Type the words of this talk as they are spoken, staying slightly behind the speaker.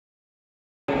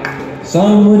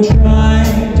Some would try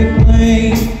to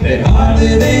claim that hard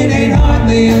living ain't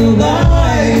hardly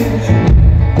alive.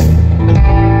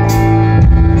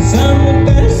 Some would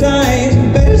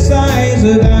fantasize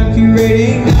about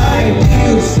curating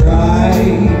ideal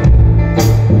strife.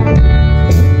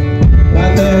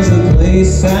 But there's a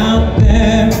place out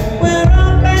there where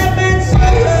all bad men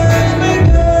souls may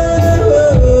go,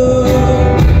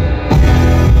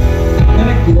 and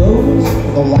it glows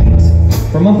with a light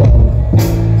from above.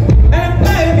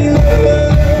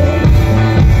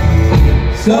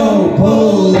 So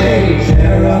pull a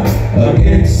chair up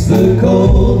against the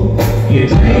cold. Your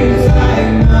dreams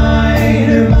like mine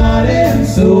are body and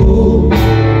soul.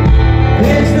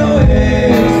 There's no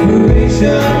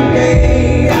expiration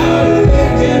date out of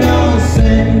original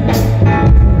sin.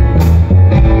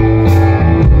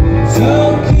 So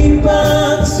keep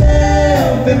on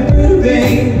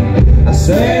self-improving. I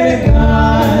swear to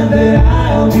God that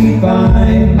I'll be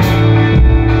fine.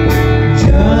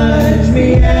 Judge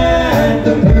me at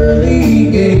the pearly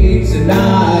gates and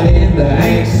not in the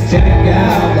Hank's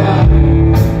checkout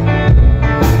line.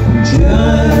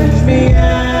 Judge me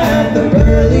at the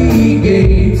pearly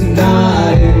gates and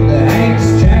not in the Hank's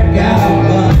checkout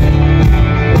line.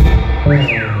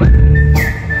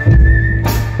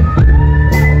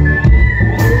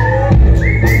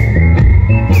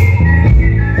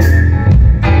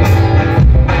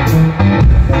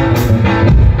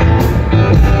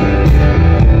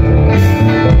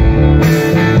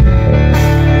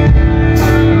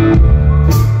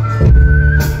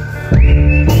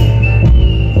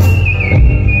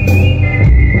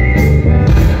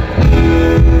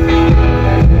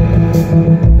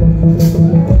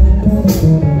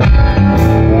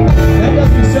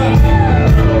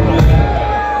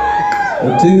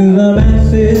 To the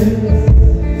masses,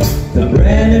 the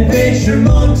bread and fish are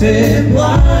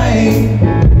multiplied,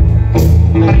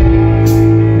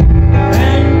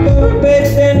 and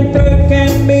forbidden fruit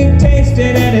can be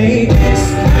tasted at a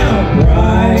discount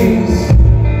price.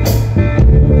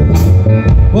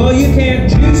 Well, you can't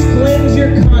juice cleanse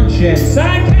your conscience.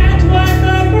 I can't wipe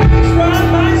the brush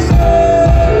from my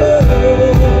soul.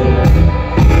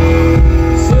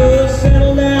 So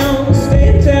settle down, stay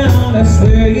in town. I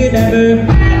swear you never.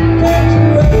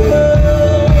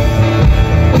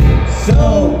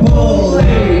 So pull a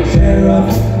chair up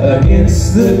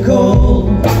against the cold.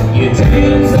 Your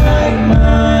dreams like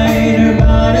mine are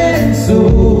body and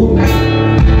soul.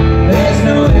 There's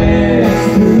no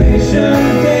expiration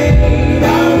date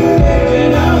on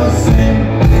original sin.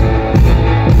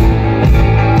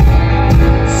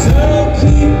 So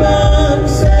keep on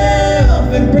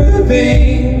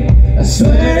self-improving. I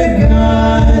swear to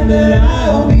God that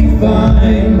I'll be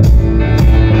fine.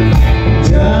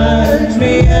 Judge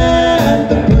me at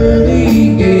the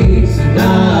pearly gates,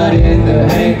 not in the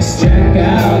Hank's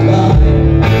checkout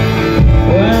line.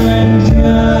 Well, and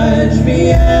judge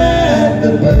me at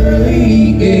the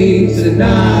pearly gates, and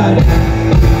not in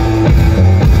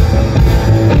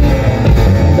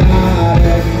the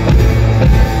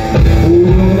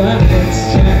Hank's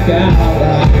checkout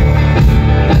line.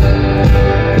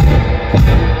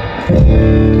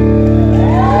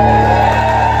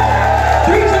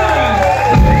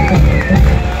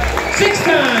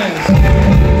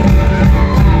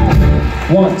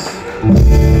 Once.